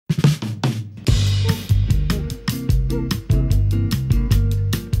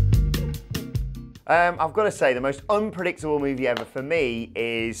I've got to say, the most unpredictable movie ever for me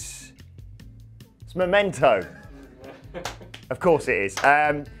is... It's Memento. Of course it is.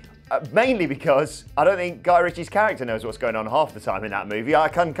 Mainly because I don't think Guy Ritchie's character knows what's going on half the time in that movie. I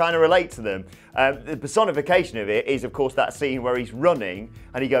can kind of relate to them. The personification of it is, of course, that scene where he's running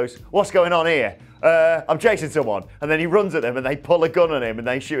and he goes, "What's going on here? I'm chasing someone." And then he runs at them and they pull a gun on him and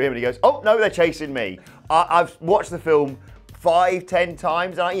they shoot him and he goes, "Oh, no, they're chasing me." I've watched the film 5-10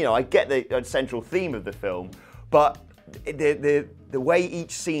 times. And I get the central theme of the film, but the way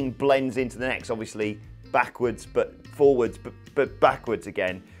each scene blends into the next, obviously backwards but forwards but backwards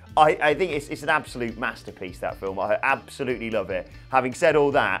again. I think it's an absolute masterpiece, that film. I absolutely love it. Having said all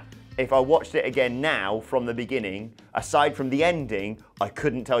that, if I watched it again now from the beginning, aside from the ending, I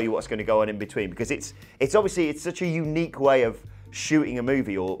couldn't tell you what's going to go on in between, because it's obviously such a unique way of shooting a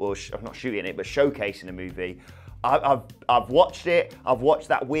movie, or not shooting it, but showcasing a movie. I've watched it. I've watched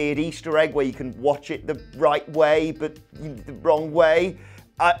that weird Easter egg where you can watch it the right way but the wrong way.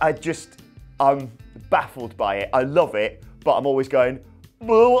 I'm baffled by it. I love it, but I'm always going,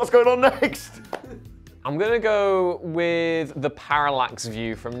 well, what's going on next? I'm gonna go with The Parallax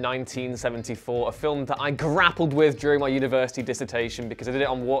View from 1974, a film that I grappled with during my university dissertation because I did it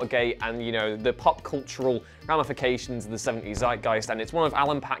on Watergate and, the pop cultural ramifications of the 70s zeitgeist, and it's one of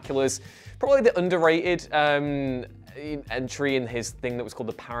Alan Pakula's probably the underrated entry in his thing that was called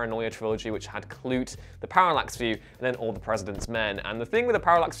the Paranoia trilogy, which had Clute, The Parallax View, and then All the President's Men. And the thing with The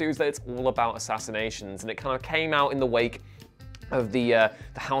Parallax View is that it's all about assassinations, and it kind of came out in the wake of the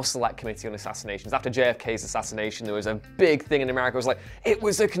House Select Committee on Assassinations. After JFK's assassination, there was a big thing in America. It was like, it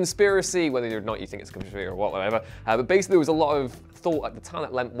was a conspiracy, whether or not you think it's a conspiracy or whatever. But basically, there was a lot of thought at the time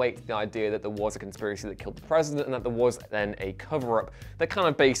that lent weight to the idea that there was a conspiracy that killed the president and that there was then a cover-up that kind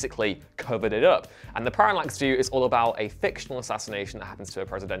of basically covered it up. And The Parallax View is all about a fictional assassination that happens to a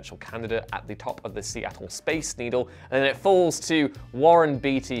presidential candidate at the top of the Seattle Space Needle, and then it falls to Warren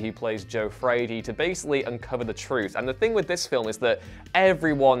Beatty, who plays Joe Frady, to basically uncover the truth. And the thing with this film is that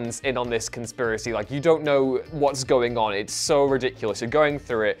everyone's in on this conspiracy. Like, you don't know what's going on. It's so ridiculous. You're going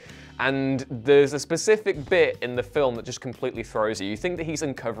through it, and there's a specific bit in the film that just completely throws you. You think that he's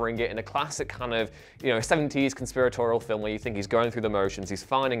uncovering it in a classic kind of, 70s conspiratorial film where you think he's going through the motions, he's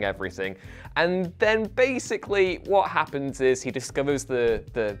finding everything, and then basically what happens is he discovers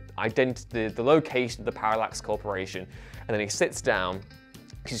the identity, the location of the Parallax Corporation, and then he sits down.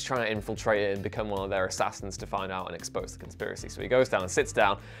 He's trying to infiltrate it and become one of their assassins to find out and expose the conspiracy. So he goes down and sits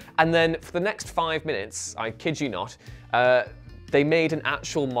down, and then for the next 5 minutes, I kid you not, they made an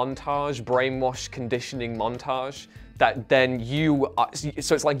actual montage, brainwash conditioning montage, that then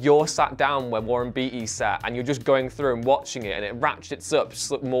so it's like you're sat down where Warren Beatty sat, and you're just going through and watching it, and it ratchets up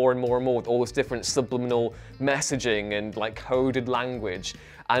more and more and more with all this different subliminal messaging and like coded language.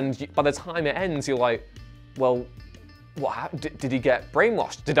 And by the time it ends, you're like, well, what happened? Did he get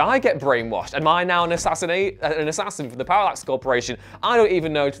brainwashed? Did I get brainwashed? Am I now an assassin for the Parallax Corporation? I don't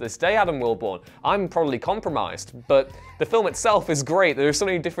even know to this day, Adam Wilborn. I'm probably compromised, but the film itself is great. There's so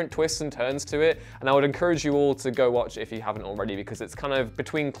many different twists and turns to it, and I would encourage you all to go watch it if you haven't already, because it's kind of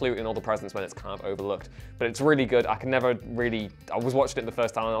between Clute and All the President's Men, it's kind of overlooked, but it's really good. I was watching it the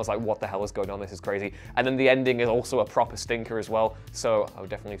first time and I was like, what the hell is going on? This is crazy. And then the ending is also a proper stinker as well, so I would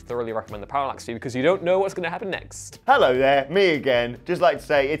definitely thoroughly recommend The Parallax View because you don't know what's going to happen next. Hello there, me again. Just like to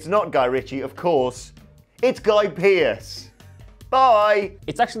say, it's not Guy Ritchie, of course. It's Guy Pearce. Bye!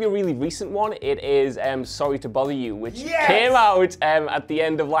 It's actually a really recent one. It is Sorry to Bother You, which came out at the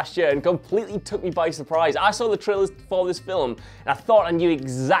end of last year and completely took me by surprise. I saw the trailers for this film and I thought I knew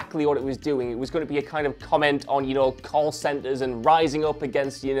exactly what it was doing. It was going to be a kind of comment on, call centers and rising up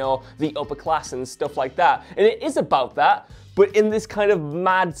against, the upper class and stuff like that. And it is about that, but in this kind of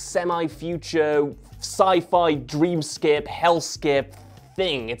mad semi-future sci-fi dreamscape, hellscape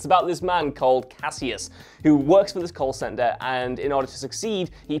thing. It's about this man called Cassius who works for this call center, and in order to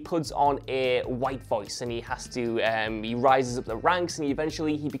succeed, he puts on a white voice, and he has to, he rises up the ranks, and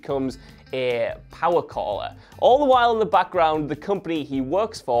eventually he becomes a power caller. All the while in the background, the company he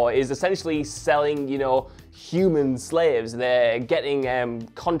works for is essentially selling, human slaves. They're getting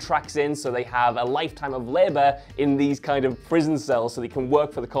contracts in, so they have a lifetime of labor in these kind of prison cells so they can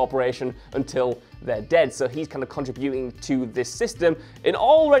work for the corporation until they're dead. So he's kind of contributing to this system, and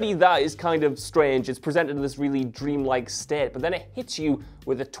already that is kind of strange. It's presented in this really dreamlike state, but then it hits you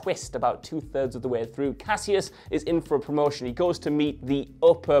with a twist about 2/3 of the way through. Cassius is in for a promotion. He goes to meet the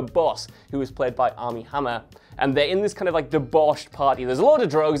upper boss, who is played by Armie Hammer. And they're in this kind of like debauched party. There's a lot of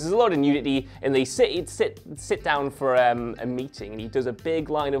drugs, there's a lot of nudity, and they sit down for a meeting, and he does a big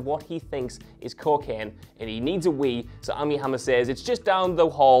line of what he thinks is cocaine, and he needs a wee. So Armie Hammer says, it's just down the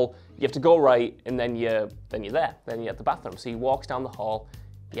hall, you have to go right, and then you're there, then you're at the bathroom. So he walks down the hall,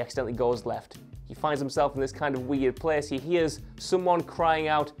 he accidentally goes left. He finds himself in this kind of weird place. He hears someone crying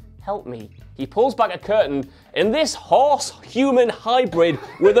out, help me. He pulls back a curtain, and this horse-human hybrid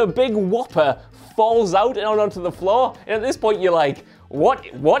with a big whopper falls out and onto the floor. And at this point, you're like,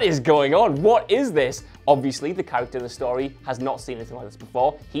 what is going on? What is this? Obviously, the character in the story has not seen anything like this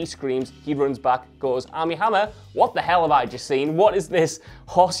before. He screams, he runs back, goes, Armie Hammer, what the hell have I just seen? What is this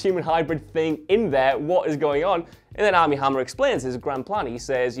horse-human hybrid thing in there? What is going on? And then Armie Hammer explains his grand plan. He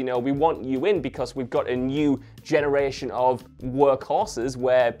says, you know, we want you in because we've got a new generation of workhorses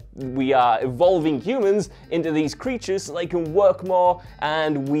where we are evolving humans into these creatures so they can work more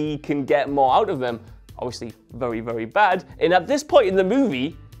and we can get more out of them. Obviously, very, very bad. And at this point in the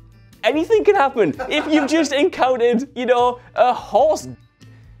movie, anything can happen. If you've just encountered, you know, a horse,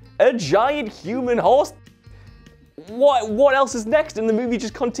 a giant human horse, what else is next? And the movie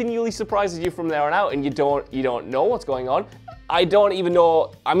just continually surprises you from there on out, and you don't know what's going on. I don't even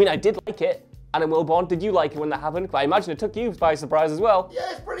know. I mean, I did like it. Adam Wilborn, did you like it when that happened? I imagine it took you by surprise as well.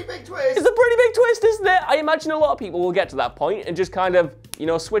 Yeah, it's a pretty big twist. It's a pretty big twist, isn't it? I imagine a lot of people will get to that point and just kind of, you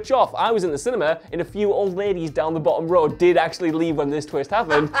know, switch off. I was in the cinema, and a few old ladies down the bottom row did actually leave when this twist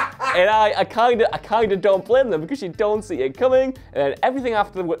happened, and I kind of don't blame them because you don't see it coming, and everything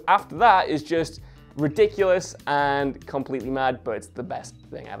after that is just ridiculous and completely mad, but it's the best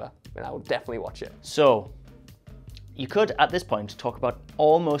thing ever, and I will definitely watch it. So, you could, at this point, talk about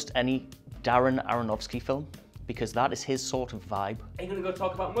almost any Darren Aronofsky film, because that is his sort of vibe. Are you gonna go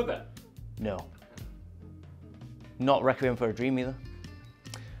talk about Mother? No. Not Requiem for a Dream either.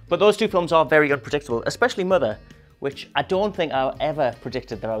 But those two films are very unpredictable, especially Mother, which I don't think I ever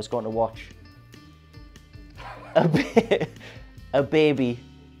predicted that I was going to watch a baby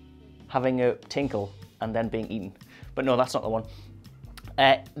having a tinkle and then being eaten. But no, that's not the one.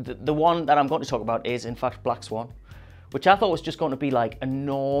 The one that I'm going to talk about is, in fact, Black Swan, which I thought was just going to be like a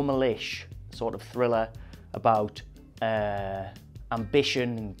normal-ish sort of thriller about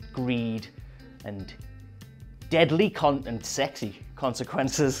ambition and greed and deadly and sexy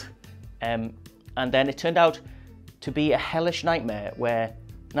consequences. And then it turned out to be a hellish nightmare where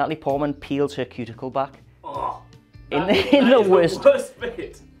Natalie Portman peels her cuticle back. Oh, in the worst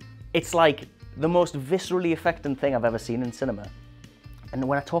bit. It's like the most viscerally affecting thing I've ever seen in cinema. And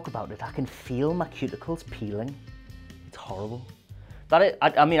when I talk about it, I can feel my cuticles peeling. It's horrible.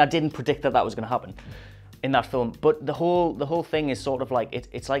 I mean, I didn't predict that was going to happen in that film, but the whole thing is sort of like,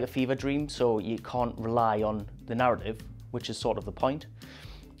 it's like a fever dream, so you can't rely on the narrative, which is sort of the point.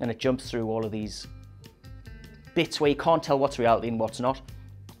 And it jumps through all of these bits where you can't tell what's reality and what's not.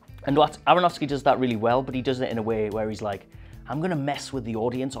 And Aronofsky does that really well, but he does it in a way where he's like, I'm going to mess with the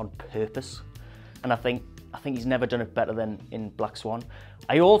audience on purpose. And I think he's never done it better than in Black Swan.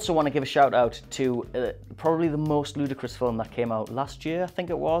 I also want to give a shout out to probably the most ludicrous film that came out last year, I think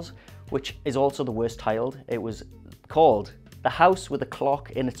it was, which is also the worst titled. It was called The House with a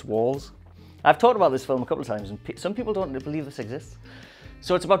Clock in Its Walls. I've talked about this film a couple of times, and some people don't believe this exists.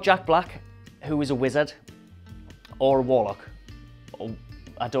 So it's about Jack Black, who is a wizard or a warlock.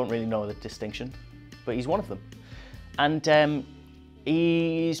 I don't really know the distinction, but he's one of them. And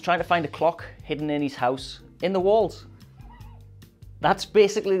he's trying to find a clock hidden in his house in the walls. That's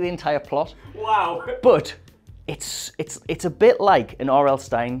basically the entire plot. Wow. But it's a bit like an R.L.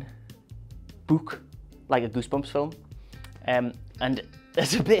 Stine book, like a Goosebumps film. And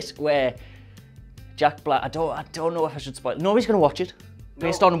there's a bit where Jack Black, I don't know if I should spoil it. Nobody's going to watch it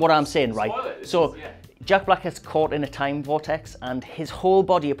based on what I'm saying, right? So Jack Black gets caught in a time vortex, and his whole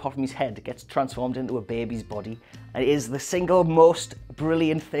body, apart from his head, gets transformed into a baby's body. And it is the single most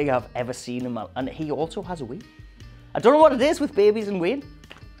brilliant thing I've ever seen in my life. And he also has a wee. I don't know what it is with babies and weeing.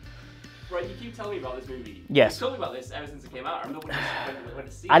 Right, you keep telling me about this movie. Yes. You've told me about this ever since it came out. I remember when you went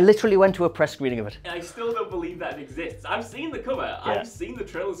to see it. I literally went to a press screening of it. And I still don't believe that it exists. I've seen the cover, I've seen the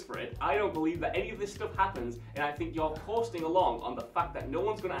trailers for it. I don't believe that any of this stuff happens, and I think you're coasting along on the fact that no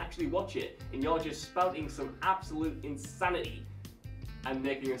one's going to actually watch it, and you're just spouting some absolute insanity and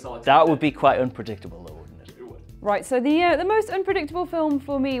making us all accept That would be quite unpredictable though, wouldn't it? It would. Right, so the most unpredictable film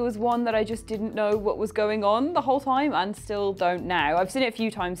for me was one that I just didn't know what was going on the whole time and still don't now. I've seen it a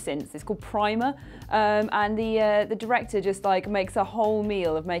few times since. It's called Primer, and the director just like makes a whole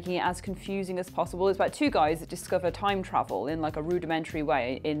meal of making it as confusing as possible. It's about two guys that discover time travel in like a rudimentary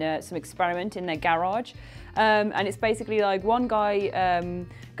way in some experiment in their garage. And it's basically like one guy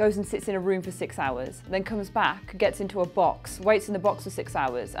goes and sits in a room for 6 hours, then comes back, gets into a box, waits in the box for 6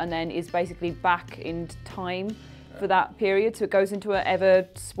 hours, and then is basically back in time for that period. So it goes into an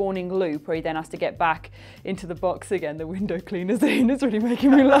ever-spawning loop where he then has to get back into the box again. The window cleaner's in. It's really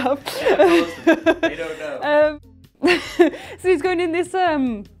making me laugh. You don't know. So he's going in this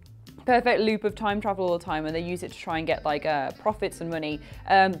perfect loop of time travel all the time, and they use it to try and get like profits and money.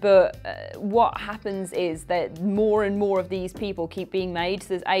 But what happens is that more and more of these people keep being made. So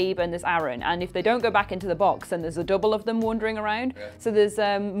there's Abe and there's Aaron, and if they don't go back into the box, then there's a double of them wandering around. Yeah. So there's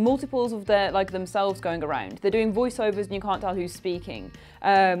multiples of their like themselves going around. They're doing voiceovers and you can't tell who's speaking.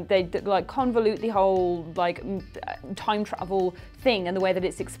 They like convolute the whole like time travel thing, and the way that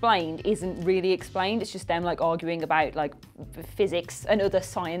it's explained isn't really explained. It's just them like arguing about like physics and other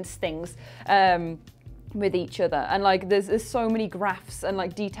science things with each other, and like there's so many graphs and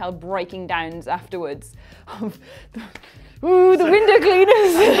like detailed breaking downs afterwards of the window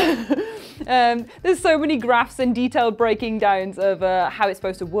cleaners. There's so many graphs and detailed breaking downs of how it's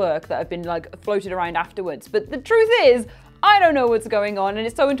supposed to work that have been like floated around afterwards. But the truth is, I don't know what's going on, and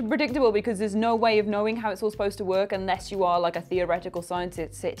it's so unpredictable because there's no way of knowing how it's all supposed to work unless you are like a theoretical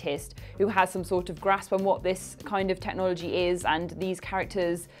scientist who has some sort of grasp on what this kind of technology is and these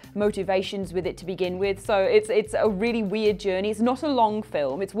characters' motivations with it to begin with. So it's a really weird journey. It's not a long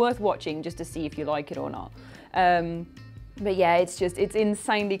film. It's worth watching just to see if you like it or not. But yeah, it's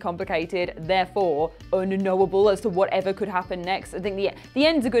insanely complicated, therefore unknowable as to whatever could happen next. I think the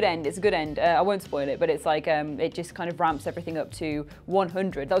end's a good end. It's a good end. I won't spoil it, but it's like it just kind of ramps everything up to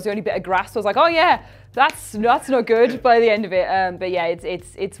 100. That was the only bit of grasp. I was like, oh yeah, that's not good by the end of it. But yeah,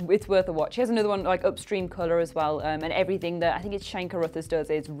 it's worth a watch. He has another one like Upstream Colour as well, and everything that I think it's Shane Carruthers does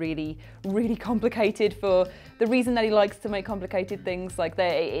is really, really complicated for the reason that he likes to make complicated things. Like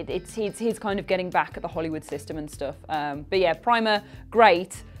it's his kind of getting back at the Hollywood system and stuff. But yeah, Primer,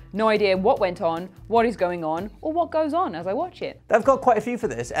 great. No idea what went on, what is going on, or what goes on as I watch it. I've got quite a few for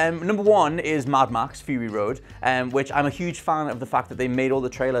this. Number one is Mad Max Fury Road, which I'm a huge fan of the fact that they made all the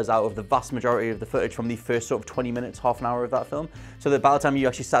trailers out of the vast majority of the footage from the first sort of 20 minutes, half an hour of that film. So that by the time you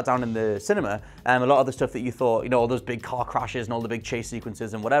actually sat down in the cinema, a lot of the stuff that you thought, you know, all those big car crashes and all the big chase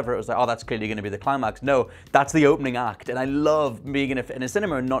sequences and whatever, it was like, oh, that's clearly going to be the climax. No, that's the opening act. And I love being in a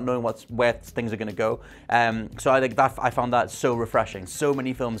cinema and not knowing where things are going to go. So I think I found that so refreshing. So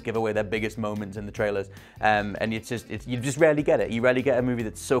many films give away their biggest moments in the trailers, and you just rarely get it. You rarely get a movie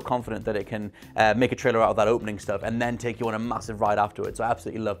that's so confident that it can make a trailer out of that opening stuff and then take you on a massive ride afterwards. So I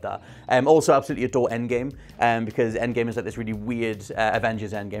absolutely love that. Also absolutely adore Endgame, because Endgame is like this really weird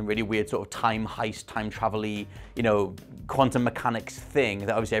Avengers Endgame, really weird sort of time heist, time travel-y, you know, quantum mechanics thing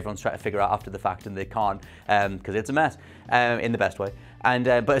that obviously everyone's trying to figure out after the fact and they can't, because it's a mess in the best way. And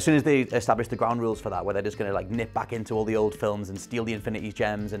but as soon as they establish the ground rules for that, where they're just going to like nip back into all the old films and steal the Infinity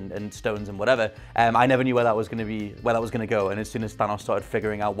Gems and stones and whatever, I never knew where that was going to go. And as soon as Thanos started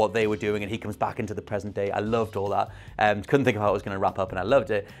figuring out what they were doing and he comes back into the present day, I loved all that. Couldn't think of how it was going to wrap up, and I loved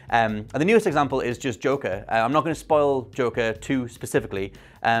it. And the newest example is just Joker. I'm not going to spoil Joker too specifically,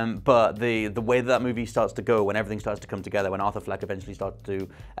 but the way that movie starts to go, when everything starts to come together, when Arthur Fleck eventually starts to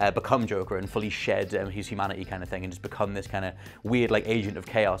become Joker and fully shed his humanity kind of thing and just become this kind of weird like agent of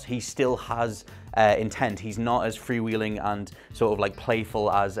chaos, he still has intent. He's not as freewheeling and sort of like playful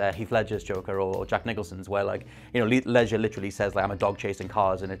as Heath Ledger's Joker or Jack Nicholson's, where like, you know, Ledger literally says like, I'm a dog chasing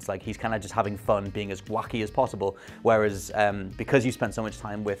cars, and it's like he's kind of just having fun, being as wacky as possible. Whereas because you spent so much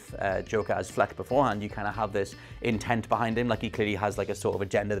time with Joker as Fleck beforehand, you kind of have this intent behind him. Like he clearly has like a sort of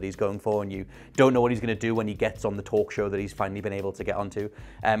agenda that he's going for, and you don't know what he's going to do when he gets on the talk show that he's finally been able to get onto.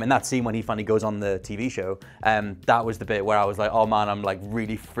 And that scene when he finally goes on the TV show, that was the bit where I was like, oh man, I'm like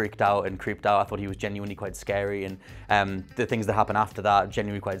really freaked out and creeped out. I thought he was genuinely quite scary, and the things that happen after that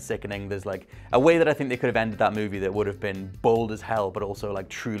genuinely quite sickening. There's like a way that I think they could have ended that movie that would have been bold as hell, but also like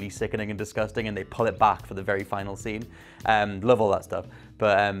truly sickening and disgusting, and they pull it back for the very final scene. Love all that stuff.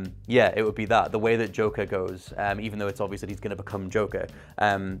 But yeah, it would be that. The way that Joker goes, even though it's obvious that he's going to become Joker,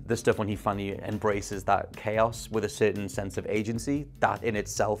 the stuff when he finally embraces that chaos with a certain sense of agency, that in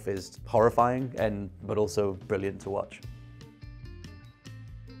itself is horrifying, but also brilliant to watch.